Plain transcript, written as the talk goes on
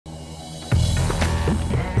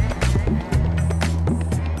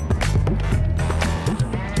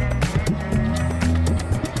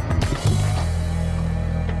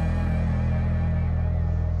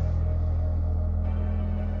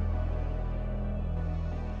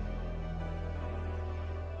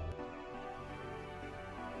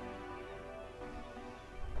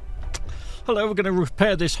Hello, we're going to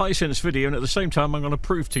repair this Hisense video, and at the same time I'm going to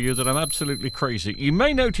prove to you that I'm absolutely crazy. You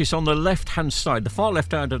may notice on the left-hand side, the far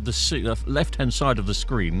left-hand of the left-hand side of the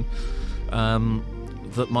screen,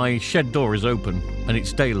 that my shed door is open and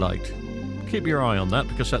it's daylight. Keep your eye on that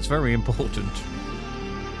because that's very important.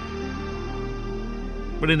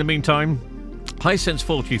 But in the meantime, Hisense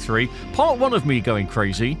 43, part one of me going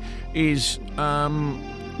crazy is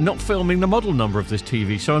not filming the model number of this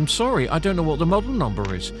TV, so I'm sorry, I don't know what the model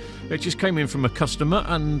number is. It just came in from a customer,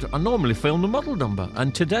 and I normally film the model number,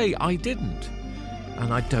 and today I didn't.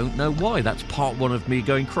 And I don't know why. That's part one of me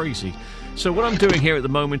going crazy. So what I'm doing here at the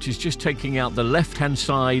moment is just taking out the left-hand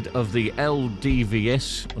side of the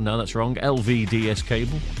LDVS, no, that's wrong, LVDS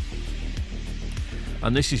cable.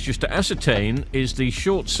 And this is just to ascertain, is the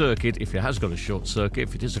short circuit, if it has got a short circuit,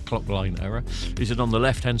 if it is a clock line error, is it on the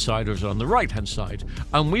left-hand side or is it on the right-hand side?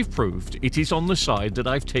 And we've proved it is on the side that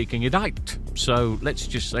I've taken it out. So let's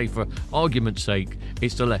just say, for argument's sake,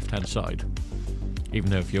 it's the left-hand side. Even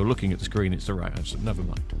though if you're looking at the screen, it's the right-hand side. Never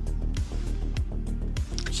mind.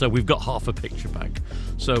 So we've got half a picture back.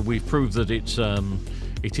 So we've proved that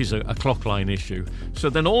it is a clock line issue. So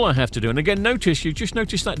then all I have to do, and again, you just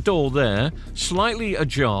notice that door there, slightly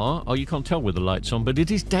ajar. Oh, you can't tell with the lights on, but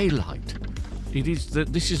it is daylight.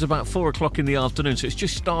 This is about 4 o'clock in the afternoon, so it's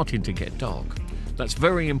just starting to get dark. That's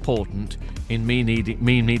very important in me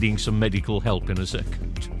needing some medical help in a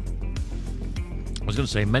second. I was going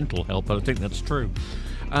to say mental help, but I think that's true.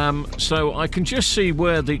 So I can just see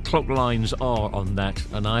where the clock lines are on that,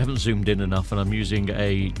 and I haven't zoomed in enough, and I'm using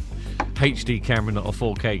a HD camera, not a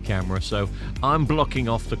 4K camera, so I'm blocking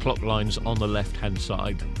off the clock lines on the left-hand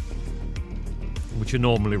side, which are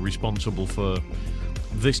normally responsible for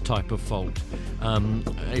this type of fault.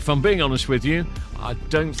 If I'm being honest with you, I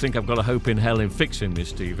don't think I've got a hope in hell in fixing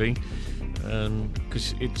this TV,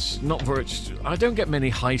 because it's not very... I don't get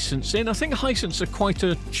many Hisense in. I think Hisense are quite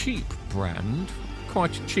a cheap brand,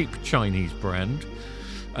 quite a cheap Chinese brand,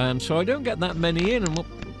 so I don't get that many in, and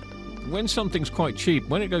when something's quite cheap,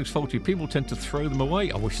 when it goes faulty, people tend to throw them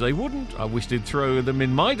away. I wish they wouldn't. I wish they'd throw them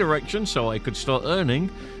in my direction so I could start earning,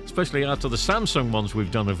 especially after the Samsung ones we've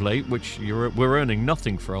done of late, which we're earning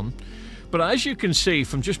nothing from. But as you can see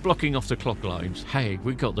from just blocking off the clock lines, hey,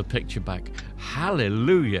 we got the picture back.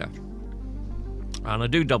 Hallelujah. And I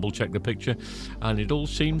do double check the picture, and it all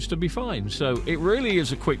seems to be fine. So it really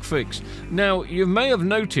is a quick fix. Now, you may have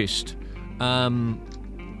noticed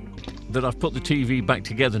that I've put the TV back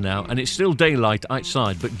together now, and it's still daylight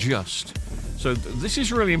outside, but just. So this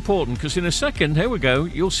is really important, because in a second, here we go,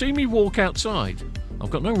 you'll see me walk outside. I've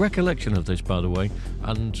got no recollection of this, by the way,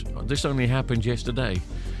 and this only happened yesterday.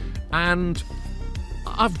 And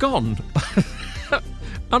I've gone.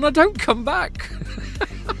 And I don't come back.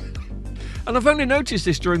 And I've only noticed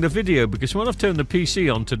this during the video, because when I've turned the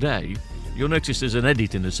PC on today, you'll notice there's an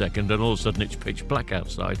edit in a second, and all of a sudden it's pitch black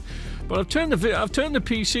outside. But I've turned the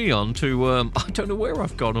PC on to I don't know where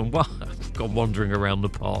I've gone, and I've gone wandering around the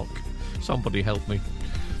park. Somebody help me.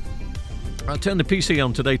 I turned the PC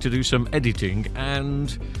on today to do some editing,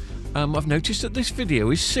 and I've noticed that this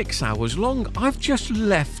video is 6 hours long. I've just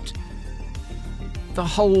left the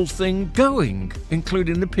whole thing going,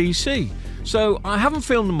 including the PC. So I haven't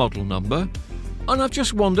filmed the model number, and I've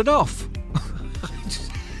just wandered off.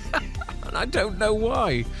 And I don't know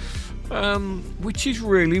why. Which is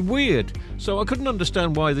really weird. So I couldn't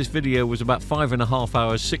understand why this video was about 5.5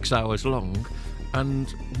 hours, 6 hours long.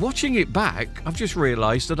 And watching it back, I've just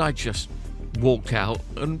realised that I just walked out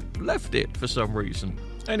and left it for some reason.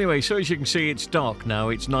 Anyway, so as you can see, it's dark now,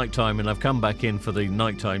 it's nighttime, and I've come back in for the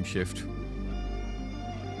nighttime shift.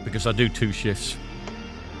 Because I do 2 shifts.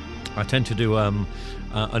 I tend to do an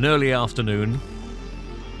early afternoon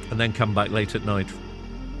and then come back late at night.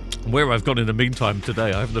 Where I've gone in the meantime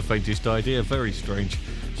today, I haven't the faintest idea. Very strange.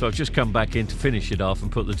 So I've just come back in to finish it off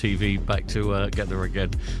and put the TV back together again.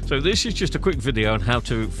 So this is just a quick video on how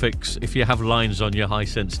to fix, if you have lines on your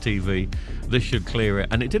Hisense TV, this should clear it.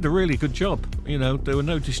 And it did a really good job. You know, there were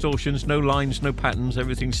no distortions, no lines, no patterns.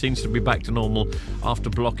 Everything seems to be back to normal after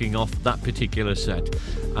blocking off that particular set.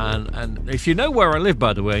 And if you know where I live,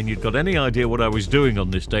 by the way, and you've got any idea what I was doing on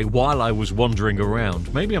this day while I was wandering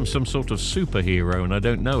around, maybe I'm some sort of superhero and I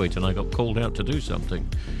don't know it and I got called out to do something.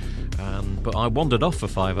 But I wandered off for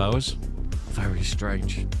 5 hours. Very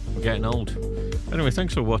strange. I'm getting old. Anyway,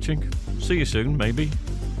 thanks for watching. See you soon, maybe.